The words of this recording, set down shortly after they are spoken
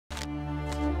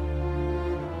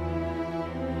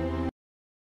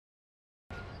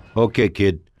Okay,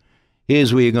 kid.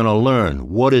 Here's where you're gonna learn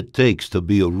what it takes to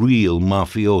be a real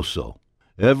mafioso.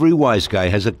 Every wise guy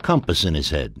has a compass in his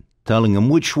head, telling him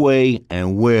which way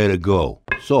and where to go.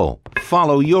 So,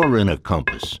 follow your inner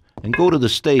compass and go to the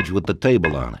stage with the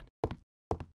table on it.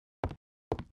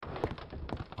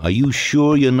 Are you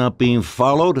sure you're not being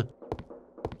followed?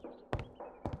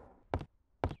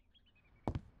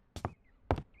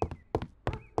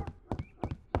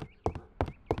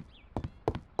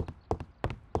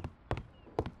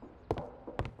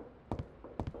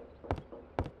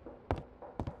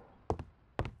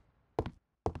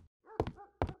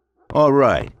 All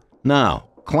right. Now,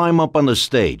 climb up on the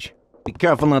stage. Be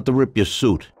careful not to rip your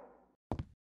suit.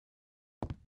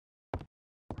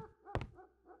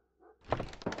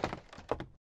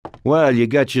 Well, you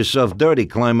got yourself dirty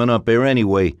climbing up here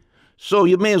anyway, so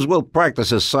you may as well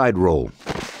practice a side roll.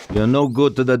 You're no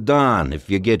good to the Don if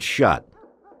you get shot.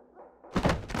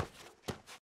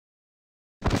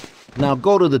 Now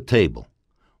go to the table.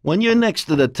 When you're next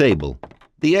to the table,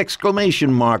 the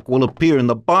exclamation mark will appear in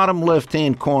the bottom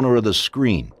left-hand corner of the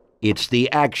screen. It's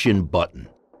the action button.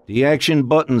 The action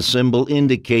button symbol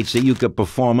indicates that you could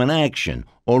perform an action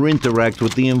or interact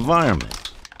with the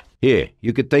environment. Here,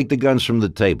 you could take the guns from the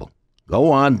table.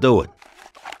 Go on, do it.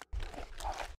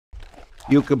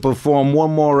 You could perform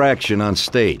one more action on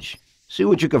stage. See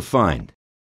what you can find.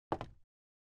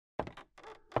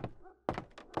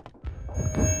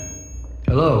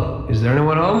 Hello, is there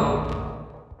anyone home?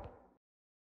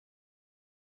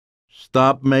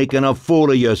 Stop making a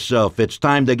fool of yourself. It's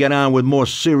time to get on with more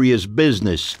serious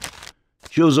business.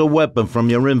 Choose a weapon from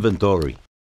your inventory.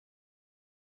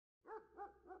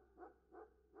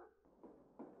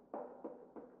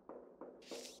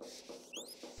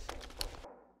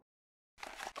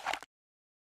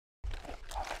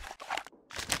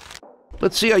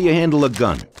 Let's see how you handle a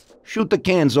gun. Shoot the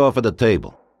cans off of the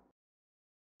table.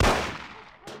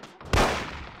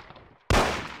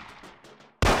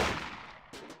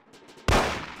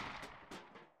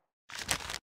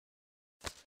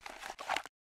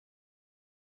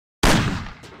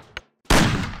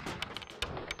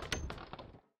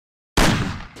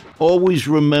 Always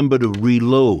remember to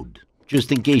reload,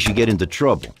 just in case you get into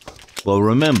trouble. Well,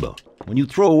 remember, when you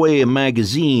throw away a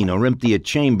magazine or empty a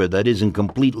chamber that isn't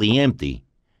completely empty,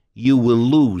 you will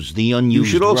lose the unused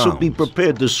rounds. You should also be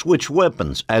prepared to switch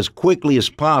weapons as quickly as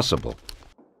possible.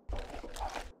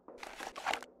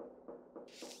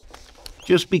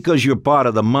 Just because you're part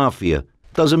of the Mafia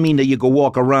doesn't mean that you can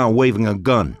walk around waving a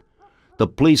gun. The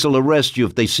police will arrest you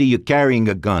if they see you carrying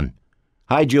a gun.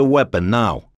 Hide your weapon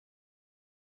now.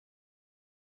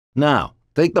 Now,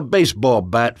 take the baseball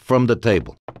bat from the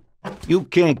table. You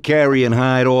can't carry and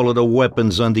hide all of the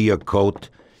weapons under your coat.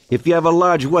 If you have a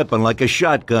large weapon like a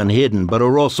shotgun hidden but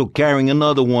are also carrying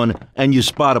another one and you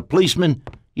spot a policeman,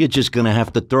 you're just gonna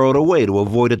have to throw it away to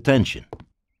avoid attention.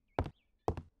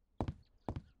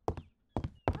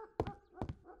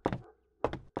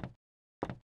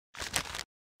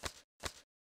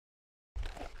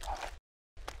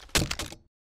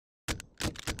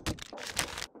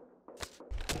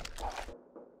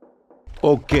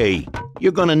 Okay,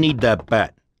 you're gonna need that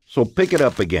bat, so pick it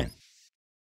up again.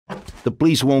 The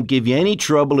police won't give you any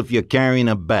trouble if you're carrying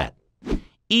a bat,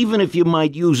 even if you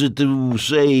might use it to,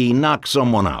 say, knock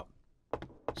someone out.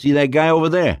 See that guy over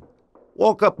there?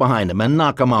 Walk up behind him and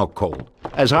knock him out cold,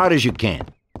 as hard as you can.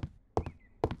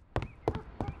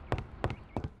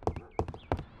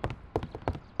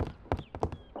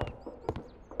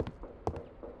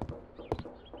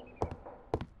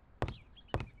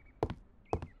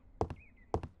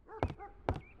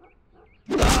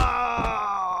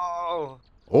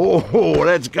 Oh,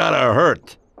 that's gotta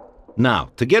hurt. Now,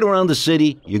 to get around the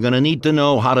city, you're gonna need to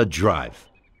know how to drive.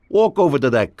 Walk over to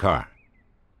that car.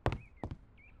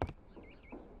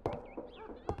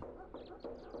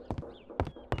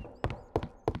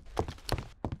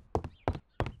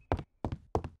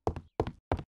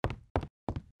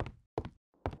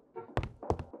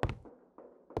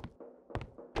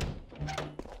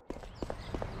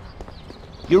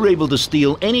 You're able to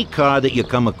steal any car that you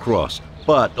come across,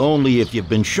 but only if you've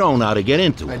been shown how to get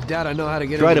into it. I doubt I know how to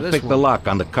get Try into to this pick the lock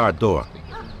on the car door.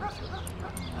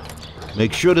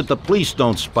 Make sure that the police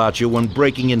don't spot you when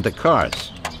breaking into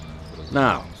cars.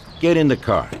 Now, get in the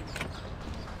car.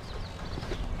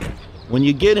 When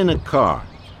you get in a car,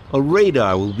 a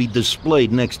radar will be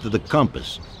displayed next to the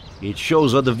compass. It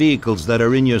shows other vehicles that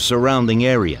are in your surrounding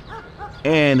area.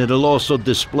 And it'll also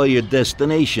display your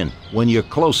destination when you're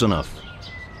close enough.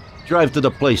 Drive to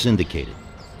the place indicated.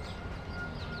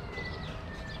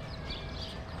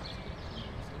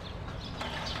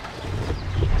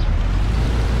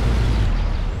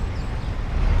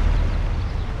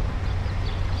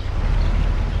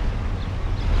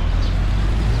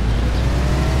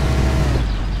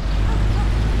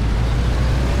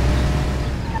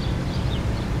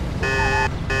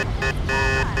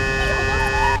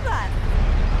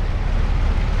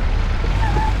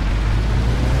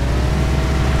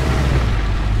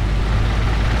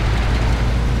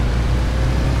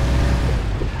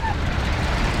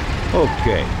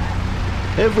 Okay.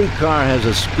 Every car has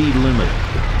a speed limit.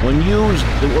 When used,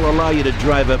 it will allow you to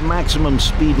drive at maximum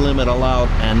speed limit allowed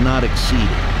and not exceed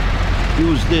it.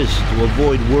 Use this to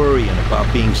avoid worrying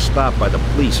about being stopped by the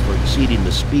police for exceeding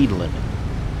the speed limit.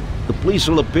 The police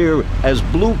will appear as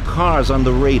blue cars on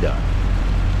the radar.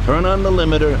 Turn on the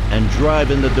limiter and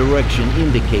drive in the direction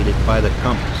indicated by the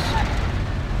compass.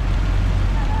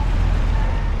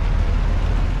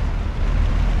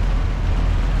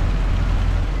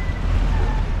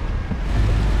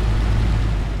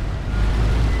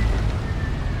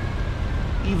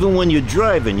 Even when you're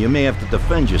driving, you may have to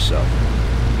defend yourself.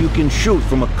 You can shoot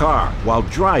from a car while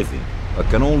driving, but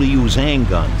can only use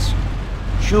handguns.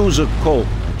 Choose a Colt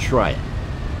and try it.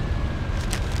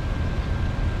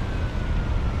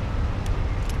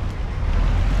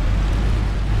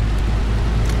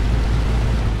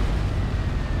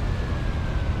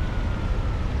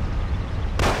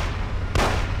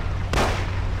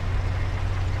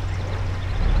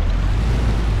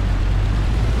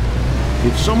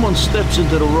 If someone steps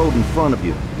into the road in front of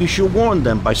you, you should warn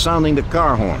them by sounding the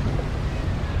car horn.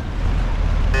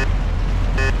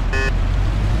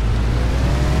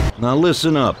 Now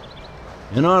listen up.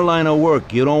 In our line of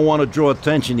work, you don't want to draw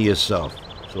attention to yourself,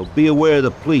 so be aware of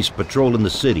the police patrolling the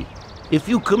city. If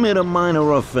you commit a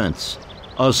minor offense,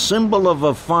 a symbol of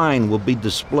a fine will be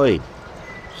displayed.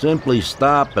 Simply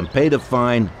stop and pay the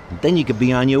fine, and then you can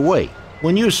be on your way.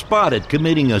 When you're spotted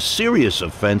committing a serious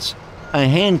offense, a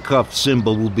handcuff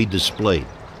symbol will be displayed.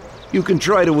 You can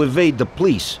try to evade the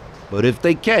police, but if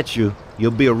they catch you,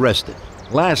 you'll be arrested.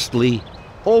 Lastly,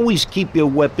 always keep your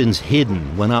weapons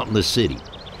hidden when out in the city.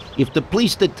 If the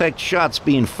police detect shots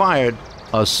being fired,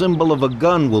 a symbol of a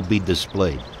gun will be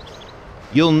displayed.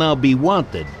 You'll now be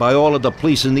wanted by all of the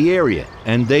police in the area,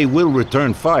 and they will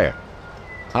return fire.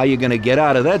 How you're gonna get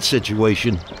out of that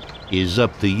situation is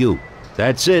up to you.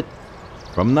 That's it.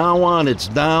 From now on, it's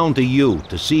down to you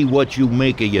to see what you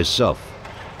make of yourself.